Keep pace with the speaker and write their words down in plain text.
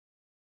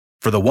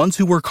For the ones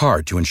who work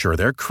hard to ensure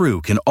their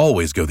crew can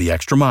always go the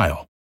extra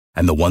mile,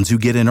 and the ones who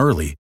get in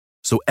early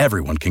so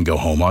everyone can go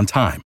home on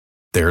time,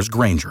 there's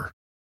Grainger,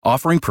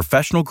 offering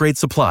professional-grade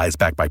supplies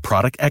backed by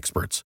product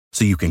experts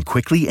so you can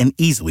quickly and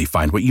easily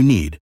find what you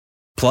need.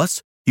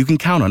 Plus, you can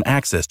count on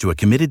access to a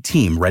committed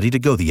team ready to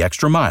go the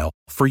extra mile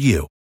for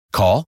you.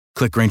 Call,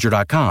 click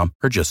Grainger.com,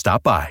 or just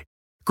stop by.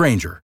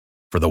 Grainger,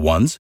 for the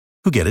ones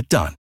who get it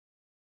done.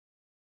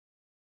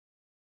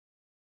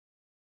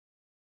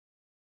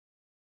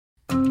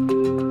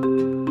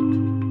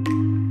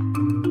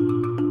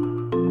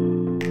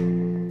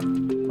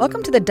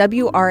 Welcome to the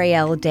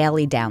WRAL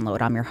Daily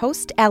Download. I'm your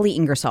host, Ali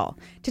Ingersoll.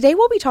 Today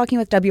we'll be talking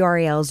with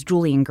WRAL's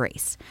Julian.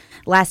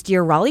 Last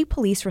year, Raleigh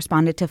police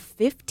responded to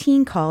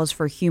 15 calls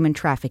for human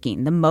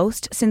trafficking, the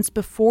most since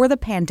before the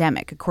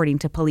pandemic, according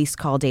to police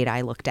call data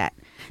I looked at.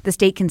 The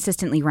state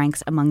consistently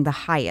ranks among the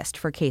highest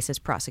for cases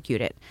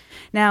prosecuted.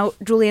 Now,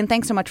 Julian,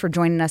 thanks so much for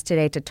joining us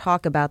today to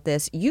talk about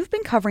this. You've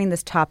been covering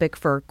this topic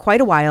for quite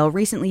a while.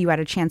 Recently, you had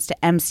a chance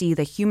to MC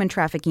the Human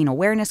Trafficking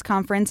Awareness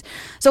Conference.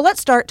 So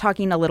let's start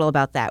talking a little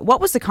about that. What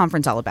was the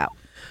conference all about?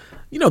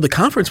 You know, the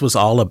conference was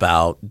all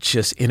about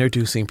just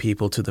introducing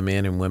people to the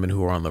men and women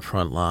who are on the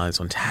front lines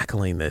on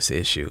tackling this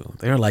issue.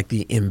 They're like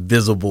the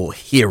invisible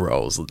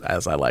heroes,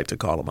 as I like to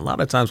call them. A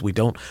lot of times we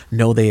don't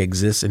know they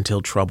exist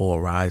until trouble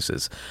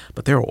arises.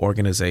 But there are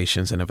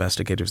organizations and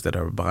investigators that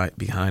are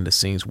behind the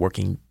scenes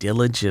working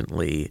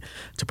diligently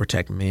to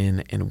protect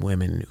men and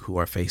women who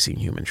are facing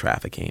human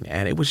trafficking.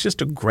 And it was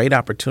just a great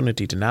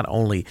opportunity to not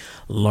only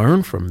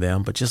learn from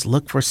them, but just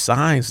look for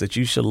signs that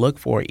you should look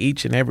for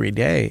each and every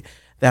day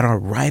that are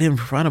right in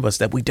front of us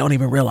that we don't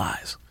even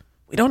realize.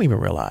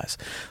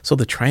 So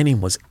the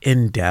training was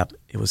in-depth,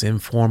 it was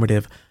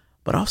informative,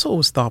 but also it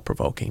was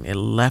thought-provoking. It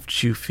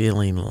left you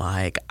feeling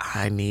like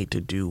I need to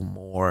do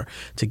more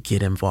to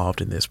get involved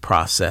in this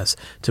process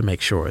to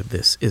make sure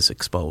this is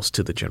exposed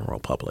to the general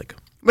public.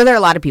 Were there a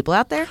lot of people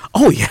out there?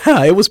 Oh,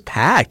 yeah, it was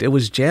packed. It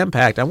was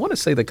jam-packed. I want to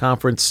say the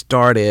conference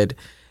started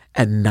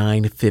at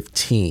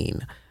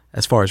 9:15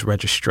 as far as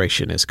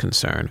registration is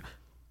concerned.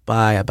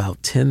 By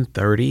about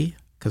 10:30,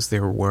 because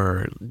there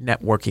were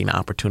networking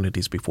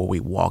opportunities before we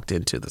walked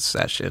into the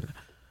session.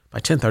 By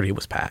 10:30, it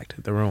was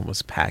packed. The room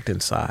was packed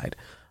inside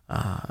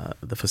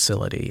the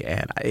facility.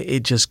 And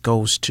it just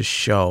goes to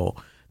show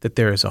that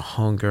there is a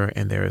hunger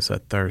and there is a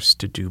thirst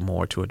to do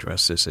more to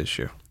address this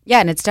issue.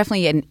 Yeah, and it's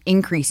definitely an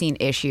increasing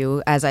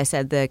issue. As I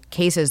said, the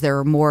cases, there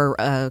were more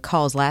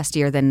calls last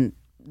year than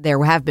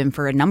there have been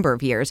for a number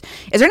of years.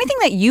 Is there anything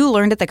that you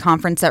learned at the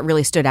conference that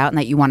really stood out and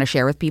that you want to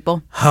share with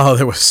people? Oh,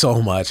 there was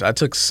so much. I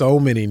took so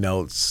many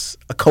notes,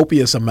 a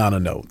copious amount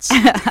of notes,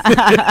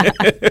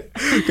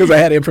 because I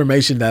had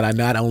information that I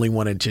not only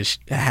wanted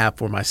to have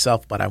for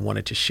myself, but I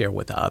wanted to share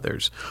with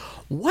others.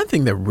 One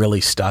thing that really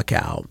stuck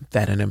out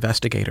that an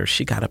investigator,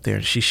 she got up there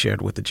and she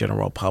shared with the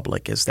general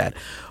public is that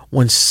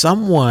when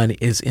someone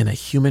is in a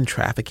human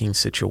trafficking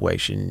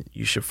situation,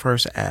 you should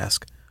first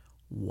ask,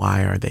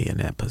 why are they in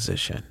that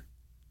position?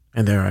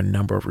 And there are a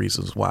number of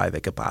reasons why they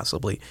could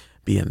possibly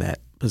be in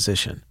that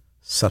position.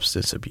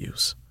 Substance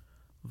abuse,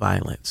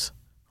 violence,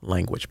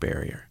 language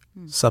barrier,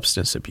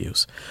 substance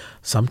abuse.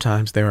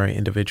 Sometimes there are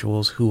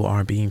individuals who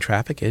are being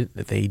trafficked.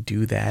 They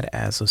do that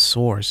as a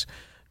source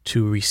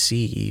to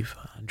receive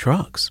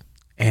drugs.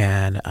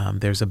 And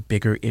there's a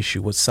bigger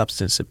issue with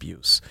substance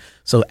abuse.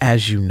 So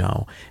as you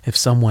know, if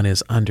someone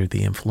is under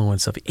the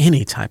influence of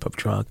any type of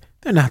drug,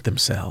 they're not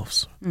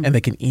themselves, and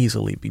they can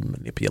easily be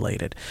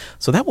manipulated.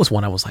 So that was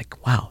one I was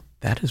like, wow,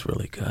 that is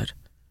really good.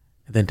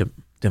 And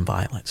then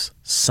violence.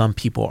 Some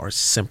people are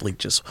simply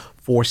just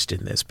forced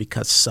in this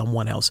because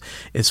someone else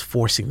is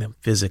forcing them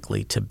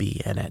physically to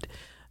be in it.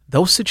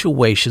 Those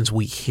situations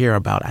we hear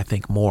about, I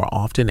think, more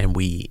often, and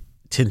we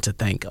tend to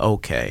think,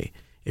 okay,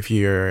 if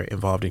you're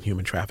involved in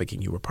human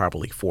trafficking, you were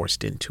probably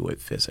forced into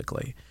it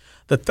physically.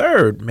 The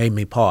third made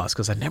me pause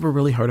because I never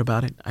really heard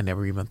about it. I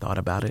never even thought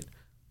about it.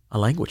 A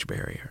language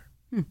barrier.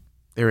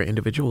 There are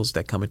individuals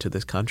that come into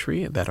this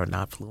country that are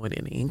not fluent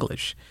in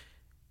English.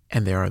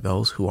 And there are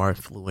those who are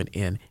fluent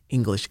in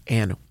English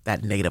and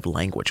that native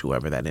language,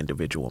 whoever that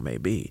individual may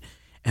be.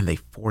 And they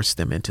force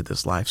them into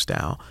this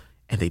lifestyle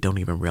and they don't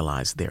even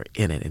realize they're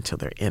in it until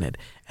they're in it.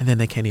 And then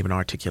they can't even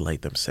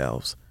articulate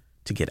themselves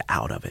to get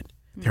out of it.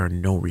 There are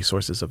no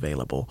resources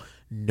available,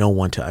 no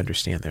one to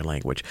understand their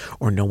language,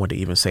 or no one to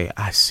even say,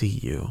 I see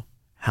you.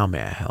 How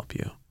may I help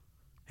you?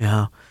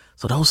 Yeah.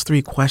 So those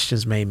three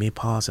questions made me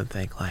pause and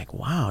think like,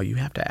 wow, you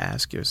have to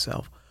ask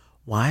yourself,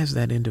 why is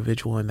that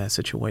individual in that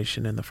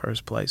situation in the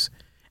first place?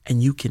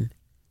 And you can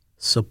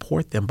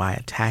support them by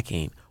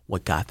attacking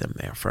what got them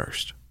there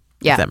first.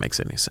 Yeah. If that makes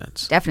any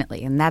sense.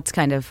 Definitely. And that's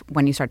kind of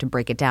when you start to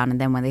break it down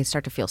and then when they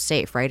start to feel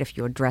safe, right? If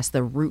you address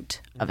the root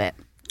of it.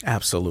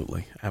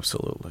 Absolutely.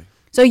 Absolutely.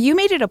 So you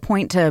made it a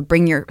point to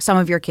bring some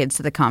of your kids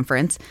to the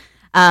conference.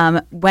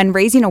 When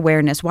raising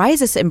awareness, why is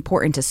this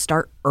important to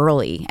start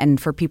early and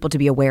for people to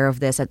be aware of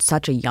this at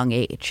such a young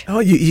age? Oh,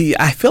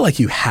 I feel like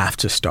you have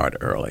to start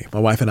early. My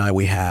wife and I,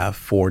 we have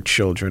 4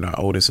 children. Our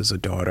oldest is a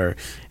daughter,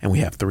 and we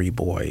have 3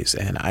 boys.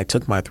 And I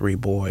took my 3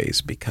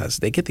 boys because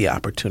they get the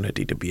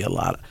opportunity to be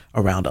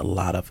around a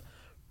lot of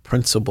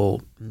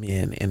principled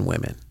men and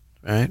women,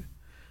 right?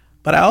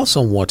 But I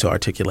also want to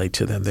articulate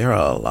to them there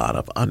are a lot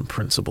of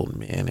unprincipled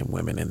men and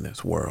women in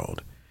this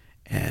world.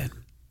 And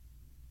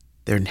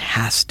there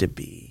has to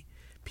be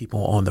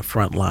people on the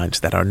front lines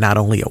that are not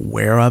only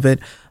aware of it,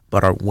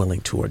 but are willing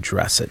to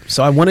address it.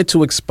 So I wanted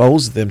to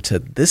expose them to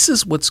this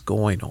is what's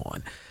going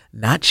on,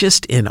 not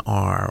just in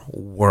our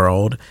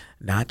world,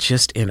 not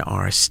just in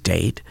our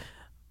state,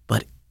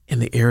 but in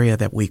the area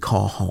that we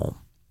call home.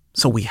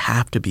 So we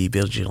have to be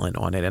vigilant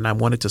on it. And I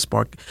wanted to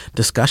spark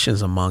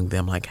discussions among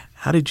them, like,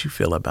 how did you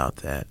feel about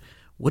that?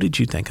 What did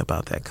you think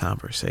about that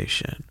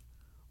conversation?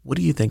 What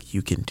do you think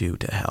you can do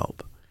to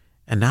help?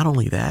 And not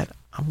only that,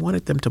 I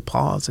wanted them to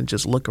pause and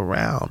just look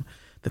around,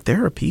 that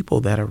there are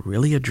people that are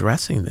really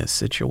addressing this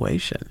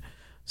situation.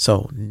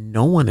 So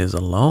no one is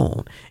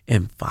alone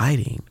in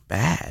fighting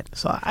bad.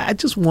 So I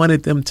just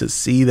wanted them to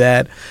see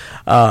that,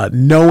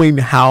 knowing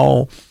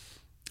how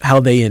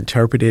they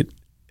interpreted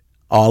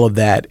all of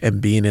that and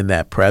being in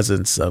that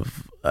presence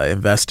of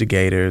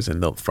investigators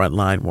and the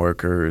frontline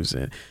workers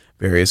and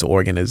various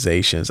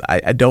organizations.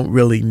 I don't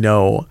really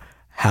know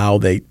how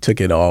they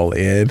took it all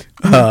in,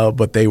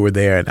 but they were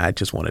there, and I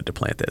just wanted to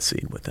plant that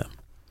seed with them.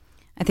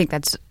 I think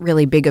that's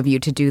really big of you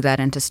to do that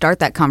and to start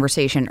that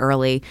conversation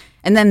early,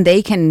 and then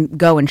they can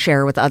go and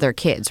share with other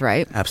kids,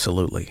 right?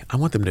 Absolutely. I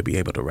want them to be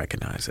able to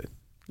recognize it.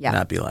 Yeah.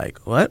 Not be like,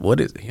 what? What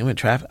is human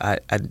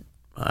trafficking?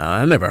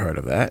 I never heard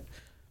of that.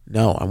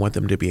 No, I want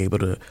them to be able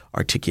to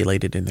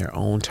articulate it in their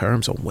own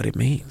terms on what it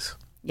means.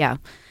 Yeah.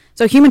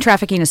 So human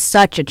trafficking is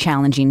such a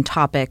challenging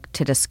topic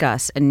to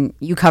discuss, and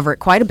you cover it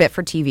quite a bit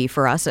for TV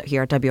for us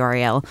here at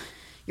WRAL.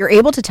 You're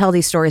able to tell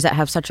these stories that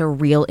have such a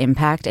real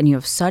impact, and you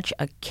have such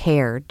a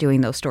care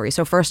doing those stories.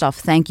 So first off,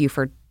 thank you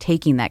for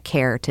taking that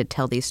care to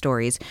tell these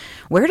stories.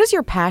 Where does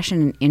your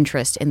passion and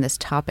interest in this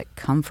topic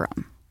come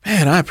from?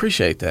 Man, I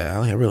appreciate that,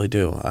 Ali. I really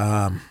do.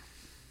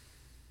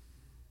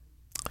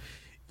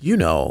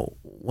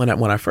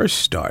 When I first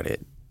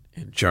started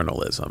in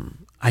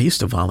journalism, I used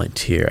to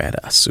volunteer at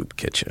a soup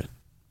kitchen.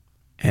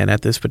 And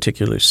at this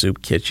particular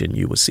soup kitchen,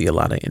 you would see a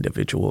lot of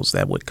individuals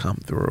that would come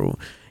through.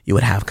 You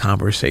would have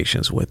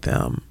conversations with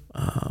them,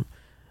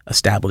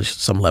 establish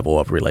some level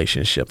of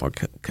relationship or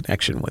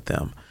connection with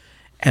them.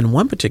 And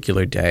one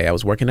particular day, I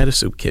was working at a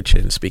soup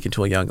kitchen, speaking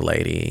to a young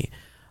lady,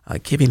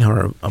 giving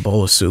her a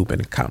bowl of soup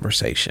and a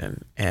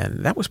conversation.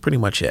 And that was pretty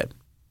much it.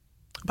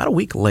 About a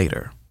week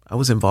later, I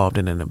was involved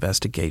in an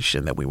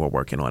investigation that we were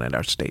working on at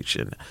our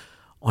station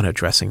on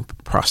addressing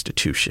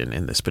prostitution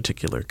in this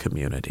particular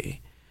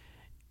community.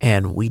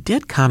 And we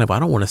did kind of, I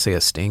don't want to say a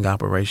sting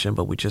operation,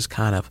 but we just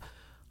kind of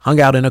hung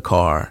out in a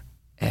car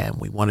and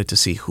we wanted to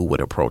see who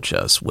would approach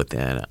us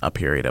within a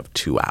period of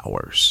 2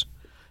 hours.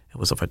 It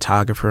was a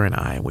photographer and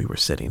I, and we were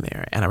sitting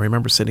there. And I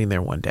remember sitting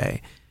there one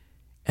day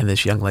and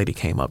this young lady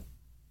came up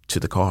to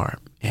the car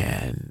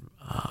and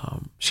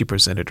she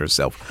presented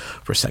herself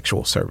for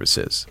sexual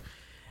services.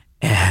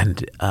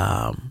 And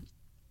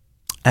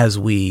as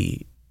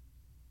we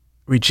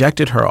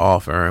rejected her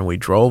offer and we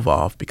drove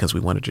off because we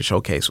wanted to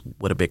showcase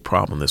what a big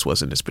problem this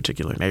was in this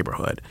particular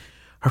neighborhood,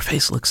 her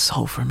face looked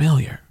so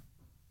familiar.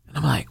 And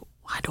I'm like,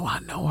 why do I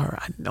know her?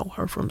 I know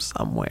her from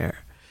somewhere.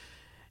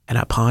 And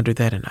I pondered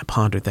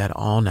that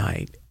all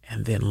night.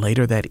 And then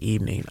later that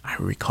evening, I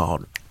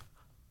recalled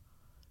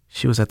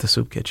she was at the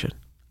soup kitchen.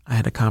 I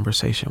had a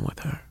conversation with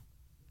her.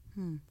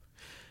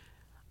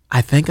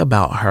 I think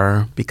about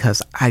her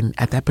because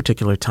at that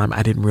particular time,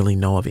 I didn't really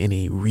know of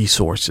any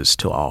resources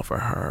to offer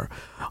her,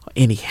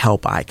 any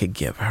help I could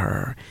give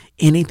her,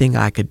 anything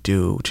I could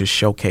do to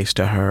showcase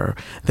to her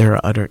there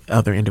are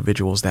other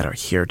individuals that are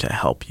here to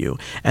help you.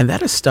 And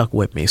that has stuck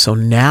with me. So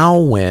now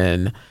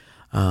when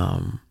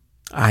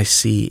I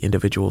see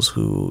individuals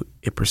who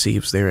it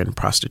perceives they're in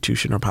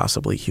prostitution or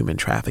possibly human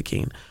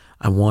trafficking,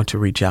 I want to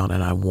reach out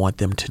and I want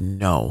them to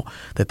know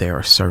that there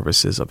are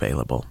services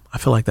available. I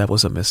feel like that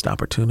was a missed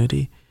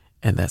opportunity.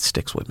 And that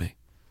sticks with me.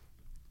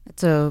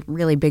 It's a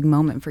really big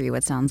moment for you,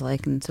 it sounds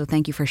like. And so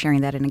thank you for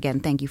sharing that. And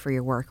again, thank you for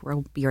your work.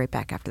 We'll be right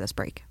back after this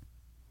break.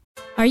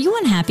 Are you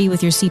unhappy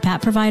with your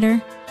CPAP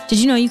provider? Did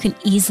you know you can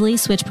easily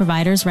switch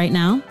providers right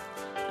now?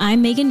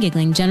 I'm Megan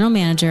Gigling, General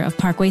Manager of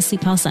Parkway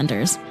Sleep Health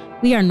Centers.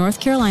 We are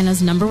North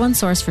Carolina's #1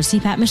 source for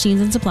CPAP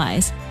machines and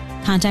supplies.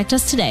 Contact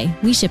us today.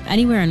 We ship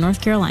anywhere in North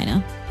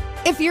Carolina.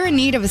 If you're in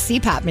need of a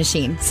CPAP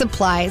machine,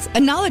 supplies, a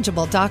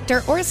knowledgeable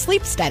doctor, or a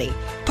sleep study,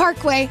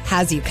 Parkway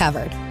has you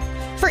covered.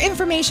 For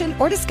information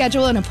or to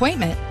schedule an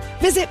appointment,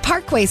 visit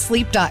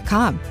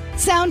parkwaysleep.com.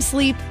 Sound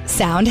sleep,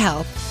 sound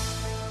health.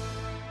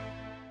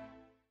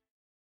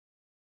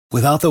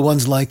 Without the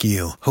ones like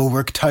you, who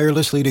work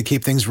tirelessly to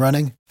keep things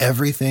running,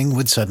 everything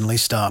would suddenly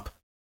stop.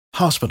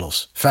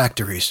 Hospitals,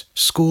 factories,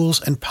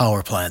 schools, and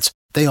power plants,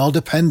 they all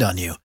depend on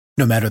you.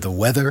 No matter the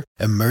weather,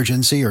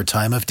 emergency, or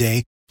time of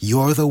day,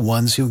 you're the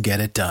ones who get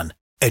it done.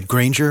 At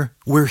Grainger,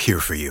 we're here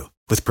for you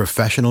with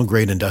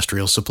professional-grade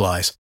industrial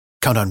supplies.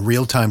 Count on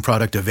real-time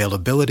product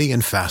availability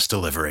and fast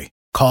delivery.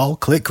 Call,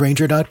 click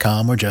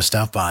Grainger.com, or just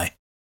stop by.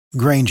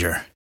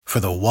 Grainger, for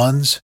the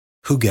ones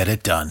who get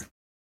it done.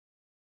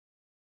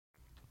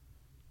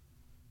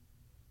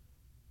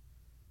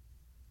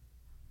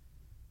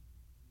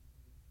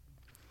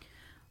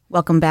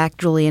 Welcome back,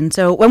 Julian.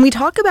 So when we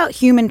talk about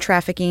human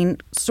trafficking,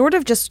 sort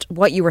of just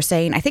what you were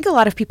saying, I think a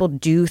lot of people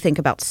do think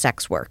about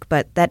sex work,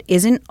 but that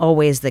isn't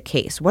always the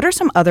case. What are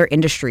some other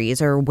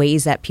industries or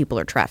ways that people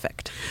are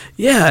trafficked?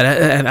 Yeah,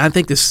 and I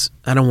think this,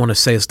 I don't want to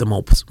say it's the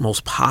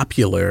most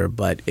popular,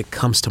 but it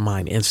comes to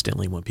mind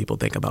instantly when people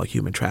think about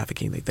human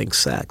trafficking. They think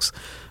sex,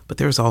 but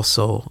there's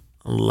also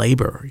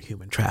labor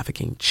human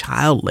trafficking,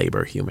 child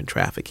labor human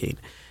trafficking.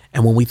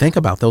 And when we think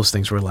about those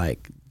things, we're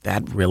like,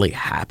 that really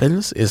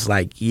happens? Is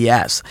like,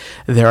 yes,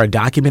 there are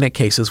documented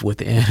cases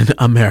within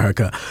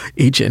America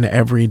each and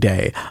every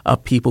day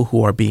of people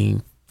who are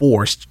being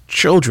forced,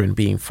 children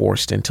being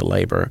forced into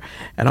labor,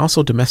 and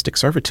also domestic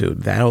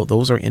servitude.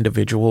 Those are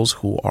individuals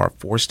who are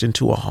forced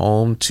into a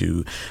home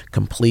to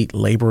complete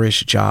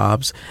laborish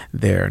jobs.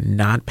 They're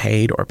not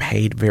paid or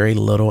paid very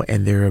little,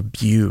 and they're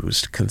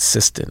abused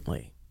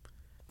consistently.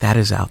 That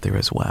is out there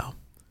as well.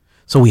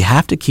 So we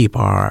have to keep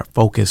our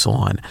focus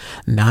on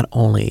not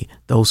only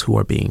those who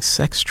are being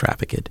sex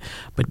trafficked,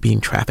 but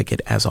being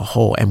trafficked as a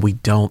whole. And we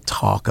don't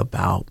talk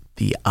about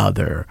the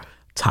other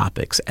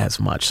topics as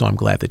much. So I'm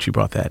glad that you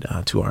brought that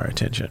to our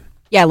attention.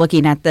 Yeah,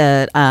 looking at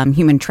the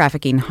human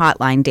trafficking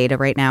hotline data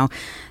right now,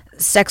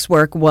 sex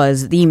work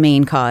was the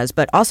main cause,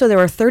 but also there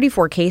were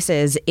 34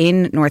 cases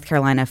in North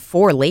Carolina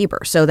for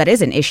labor. So that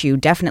is an issue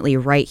definitely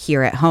right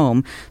here at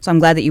home. So I'm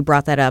glad that you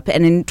brought that up.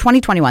 And in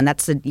 2021,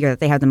 that's the year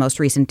that they have the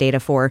most recent data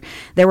for,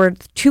 there were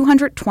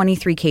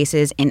 223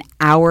 cases in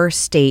our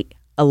state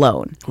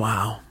alone.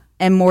 Wow.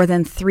 And more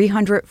than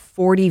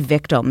 340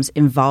 victims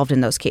involved in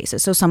those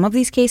cases. So some of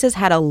these cases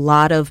had a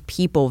lot of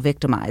people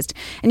victimized.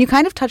 And you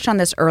kind of touched on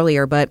this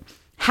earlier, but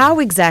how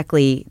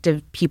exactly do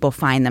people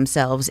find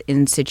themselves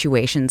in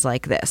situations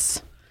like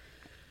this?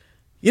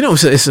 You know,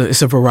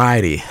 it's a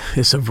variety.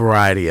 It's a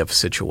variety of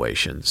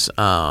situations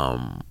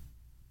that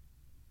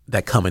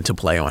come into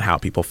play on how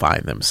people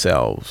find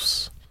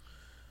themselves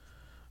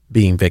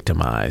being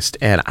victimized.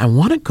 And I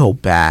want to go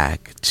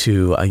back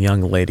to a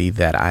young lady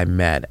that I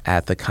met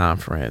at the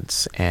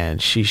conference, and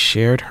she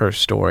shared her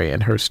story.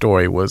 And her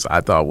story was,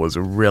 I thought, was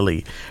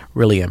really,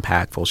 really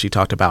impactful. She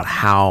talked about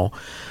how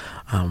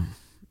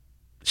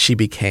she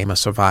became a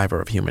survivor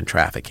of human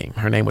trafficking.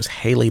 Her name was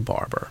Haley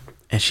Barber.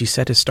 And she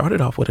said it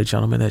started off with a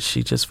gentleman that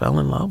she just fell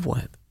in love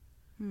with.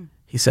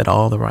 He said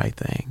all the right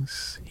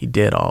things. He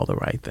did all the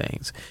right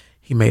things.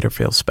 He made her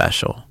feel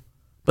special.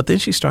 But then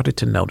she started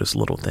to notice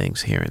little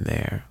things here and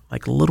there,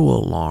 like little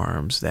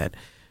alarms that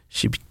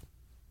she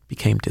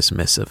became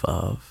dismissive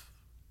of.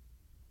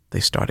 They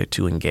started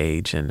to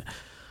engage in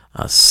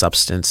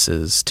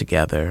substances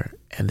together.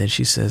 And then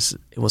she says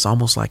it was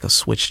almost like a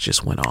switch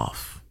just went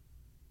off.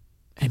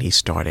 And he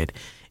started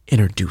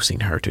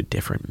introducing her to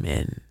different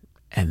men.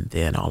 And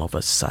then all of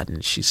a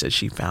sudden, she said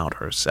she found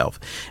herself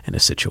in a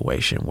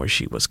situation where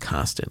she was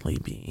constantly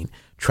being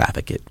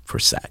trafficked for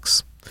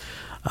sex.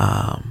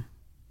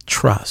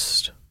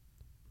 Trust.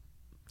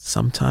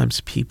 Sometimes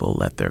people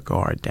let their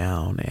guard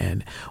down.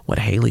 And what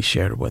Haley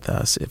shared with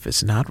us, if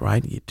it's not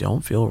right, you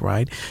don't feel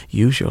right,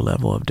 use your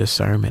level of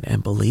discernment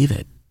and believe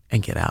it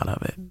and get out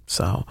of it.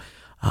 So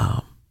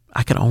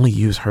I could only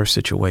use her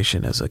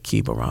situation as a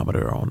key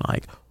barometer on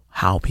like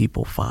how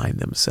people find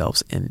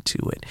themselves into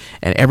it.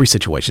 And every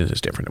situation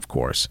is different, of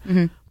course.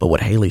 Mm-hmm. But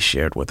what Haley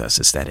shared with us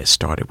is that it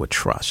started with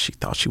trust. She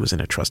thought she was in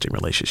a trusting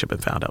relationship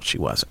and found out she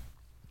wasn't.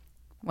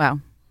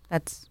 Wow.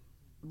 That's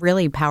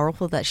really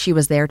powerful that she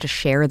was there to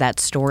share that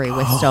story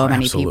with so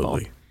many people.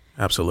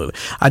 Absolutely.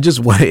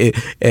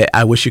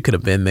 I wish you could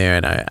have been there,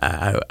 and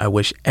I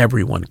wish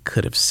everyone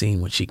could have seen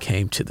when she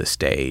came to the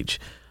stage.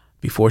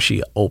 Before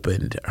she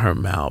opened her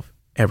mouth,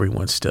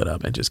 everyone stood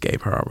up and just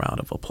gave her a round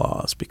of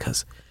applause,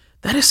 because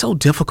that is so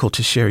difficult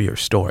to share your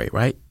story,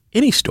 right?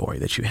 Any story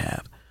that you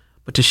have.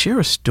 But to share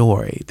a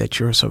story that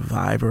you're a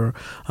survivor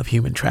of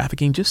human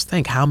trafficking, just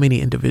think how many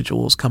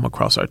individuals come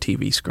across our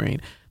TV screen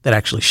that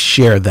actually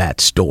share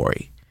that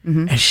story.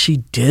 Mm-hmm. And she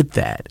did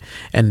that.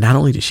 And not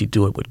only did she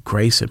do it with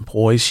grace and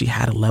poise, she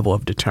had a level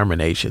of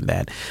determination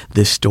that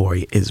this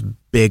story is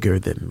bigger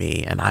than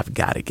me and I've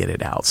got to get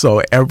it out.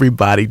 So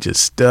everybody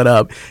just stood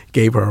up,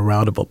 gave her a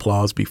round of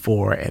applause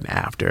before and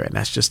after. And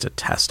that's just a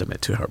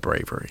testament to her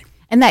bravery.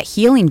 And that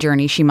healing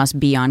journey she must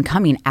be on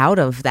coming out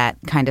of that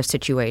kind of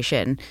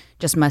situation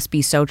just must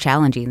be so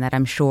challenging that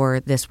I'm sure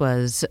this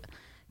was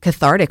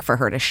cathartic for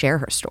her to share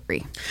her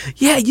story.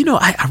 Yeah, you know,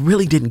 I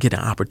really didn't get an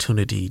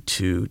opportunity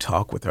to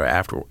talk with her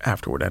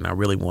afterward, and I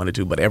really wanted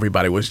to, but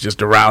everybody was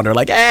just around her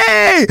like,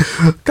 hey,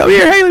 come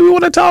here, Haley, we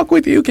want to talk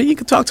with you. You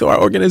can talk to our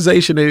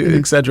organization,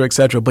 et cetera, et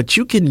cetera. But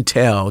you can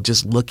tell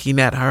just looking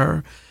at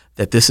her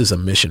that this is a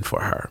mission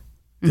for her.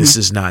 This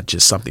is not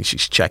just something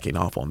she's checking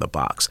off on the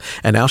box.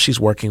 And now she's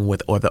working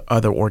with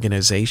other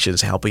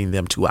organizations, helping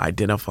them to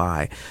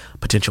identify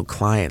potential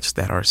clients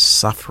that are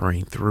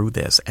suffering through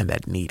this and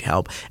that need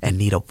help and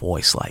need a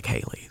voice like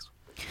Haley's.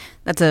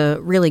 That's a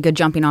really good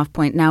jumping off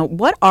point. Now,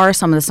 what are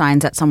some of the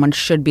signs that someone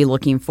should be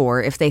looking for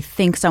if they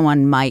think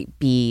someone might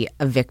be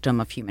a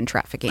victim of human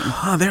trafficking?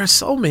 There are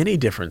so many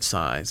different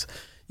signs.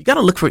 You got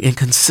to look for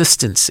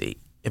inconsistency.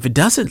 If it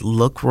doesn't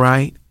look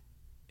right,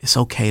 it's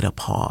okay to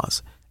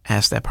pause.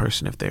 Ask that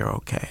person if they're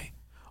okay,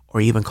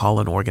 or even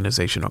call an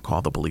organization or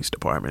call the police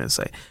department and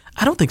say,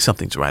 I don't think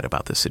something's right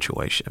about this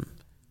situation.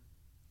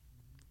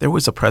 There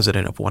was a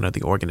president of one of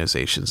the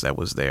organizations that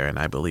was there, and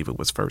I believe it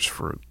was First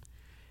Fruit.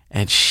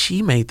 And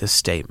she made the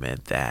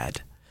statement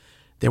that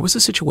there was a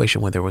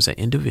situation where there was an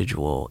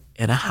individual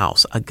in a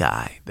house, a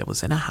guy that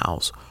was in a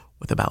house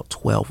with about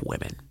 12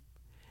 women.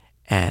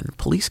 And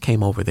police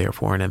came over there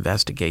for an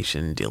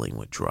investigation dealing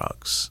with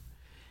drugs.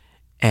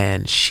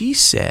 And she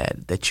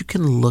said that you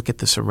can look at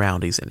the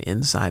surroundings and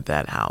inside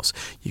that house,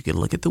 you can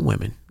look at the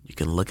women, you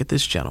can look at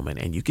this gentleman,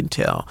 and you can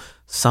tell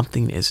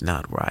something is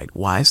not right.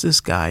 Why is this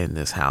guy in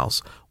this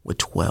house with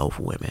 12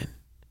 women?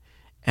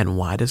 And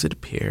why does it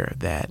appear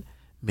that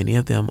many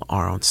of them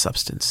are on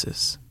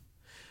substances?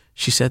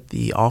 She said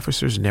the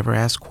officers never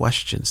asked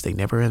questions. They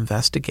never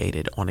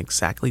investigated on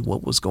exactly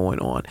what was going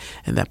on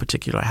in that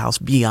particular house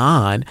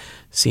beyond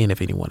seeing if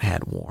anyone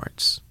had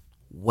warrants.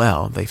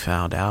 Well, they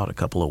found out a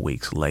couple of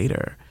weeks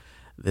later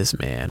this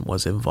man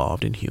was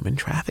involved in human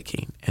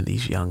trafficking, and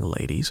these young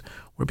ladies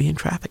were being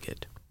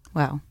trafficked.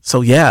 Wow.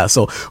 So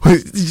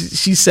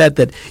she said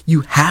that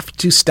you have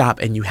to stop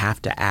and you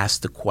have to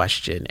ask the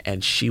question.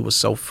 And she was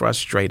so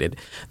frustrated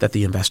that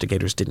the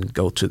investigators didn't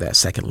go to that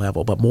second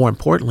level. But more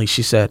importantly,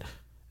 she said,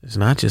 it's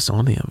not just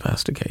on the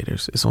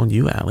investigators. It's on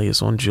you, Ali.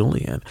 It's on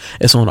Julian.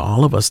 It's on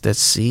all of us that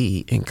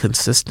see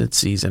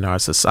inconsistencies in our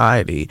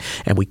society,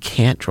 and we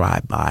can't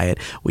drive by it.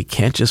 We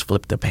can't just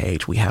flip the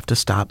page. We have to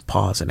stop,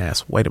 pause, and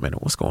ask, wait a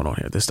minute, what's going on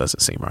here? This doesn't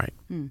seem right.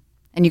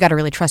 And you got to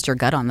really trust your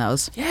gut on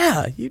those.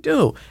 Yeah, you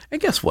do. And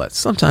guess what?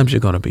 Sometimes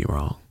you're going to be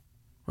wrong,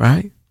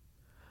 right?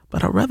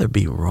 But I'd rather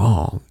be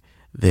wrong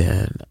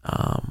than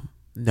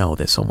know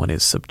that someone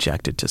is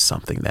subjected to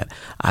something that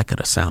I could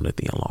have sounded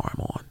the alarm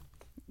on.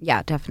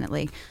 Yeah,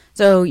 definitely.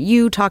 So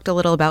you talked a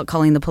little about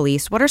calling the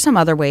police. What are some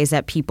other ways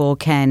that people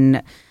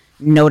can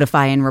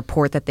notify and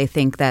report that they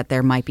think that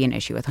there might be an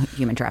issue with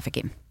human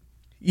trafficking?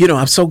 You know,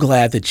 I'm so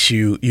glad that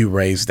you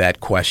raised that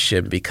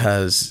question,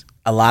 because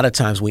a lot of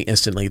times we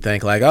instantly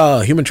think like, oh,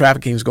 human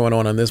trafficking is going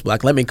on this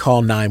block. Let me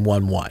call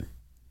 911.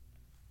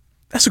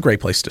 That's a great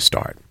place to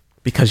start,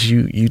 because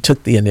you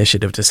took the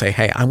initiative to say,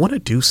 hey, I want to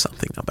do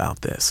something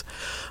about this.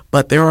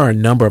 But there are a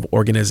number of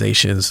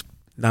organizations,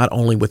 not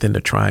only within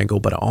the Triangle,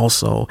 but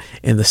also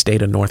in the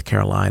state of North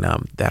Carolina,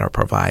 that are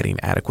providing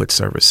adequate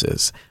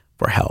services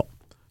for help.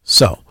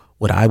 So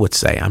what I would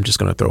say, I'm just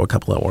going to throw a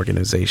couple of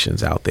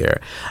organizations out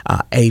there.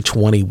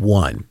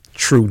 A21,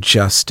 True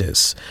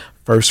Justice,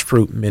 First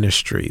Fruit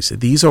Ministries.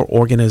 These are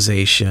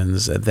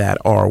organizations that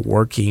are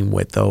working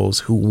with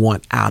those who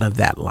want out of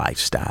that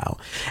lifestyle.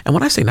 And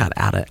when I say not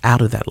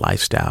out of that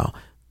lifestyle,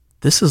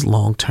 this is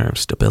long-term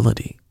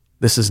stability.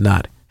 This is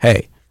not,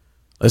 hey,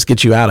 let's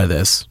get you out of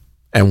this.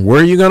 And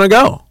where are you going to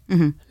go?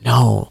 Mm-hmm.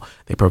 No,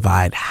 they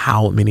provide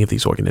many of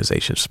these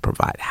organizations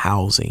provide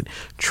housing,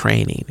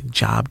 training,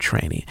 job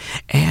training,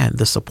 and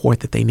the support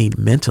that they need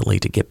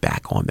mentally to get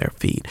back on their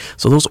feet.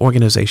 So those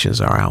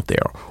organizations are out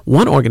there.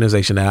 One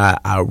organization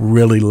that I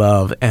really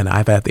love, and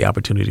I've had the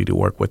opportunity to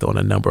work with on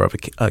a number of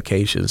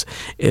occasions,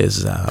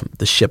 is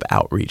the Ship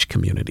Outreach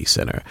Community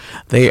Center.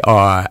 They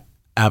are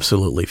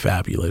absolutely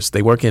fabulous.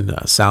 They work in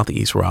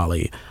Southeast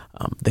Raleigh.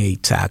 They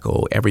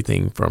tackle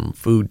everything from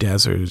food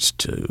deserts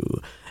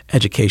to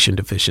education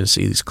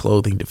deficiencies,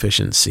 clothing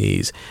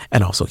deficiencies,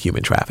 and also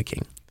human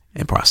trafficking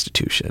and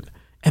prostitution.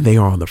 And they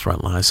are on the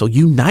front line. So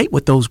unite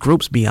with those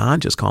groups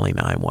beyond just calling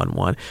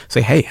 911.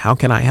 Say, hey, how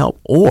can I help?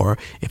 Or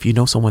if you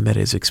know someone that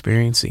is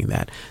experiencing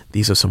that,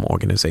 these are some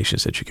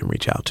organizations that you can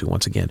reach out to.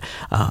 Once again,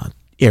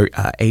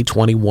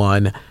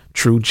 A21,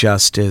 True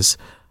Justice,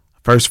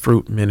 First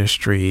Fruit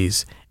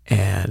Ministries,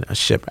 and a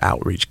Ship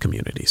Outreach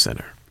Community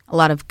Center. A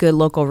lot of good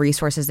local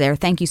resources there.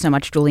 Thank you so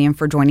much, Julian,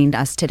 for joining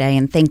us today.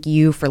 And thank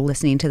you for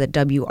listening to the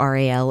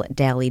WRAL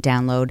Daily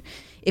Download.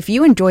 If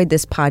you enjoyed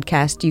this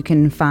podcast, you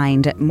can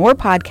find more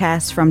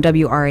podcasts from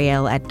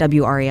WRAL at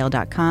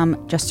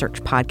WRAL.com. Just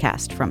search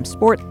podcast, from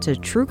sport to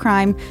true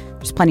crime.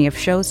 There's plenty of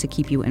shows to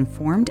keep you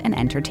informed and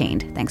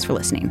entertained. Thanks for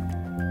listening.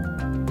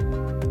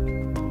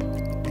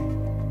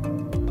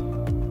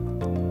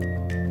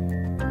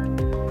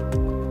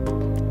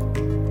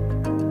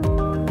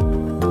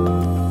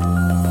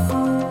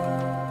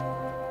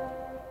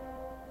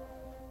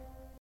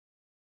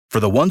 For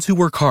the ones who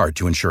work hard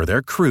to ensure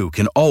their crew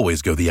can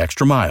always go the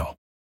extra mile,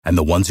 and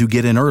the ones who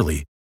get in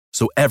early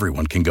so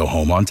everyone can go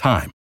home on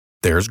time,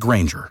 there's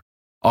Grainger,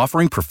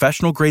 offering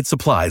professional-grade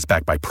supplies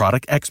backed by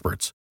product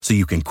experts so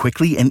you can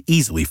quickly and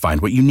easily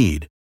find what you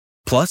need.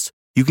 Plus,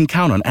 you can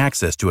count on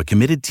access to a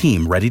committed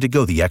team ready to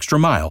go the extra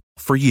mile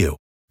for you.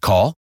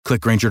 Call,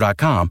 Click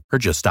Grainger.com or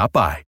just stop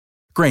by.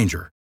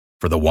 Grainger,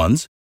 for the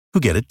ones who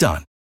get it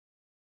done.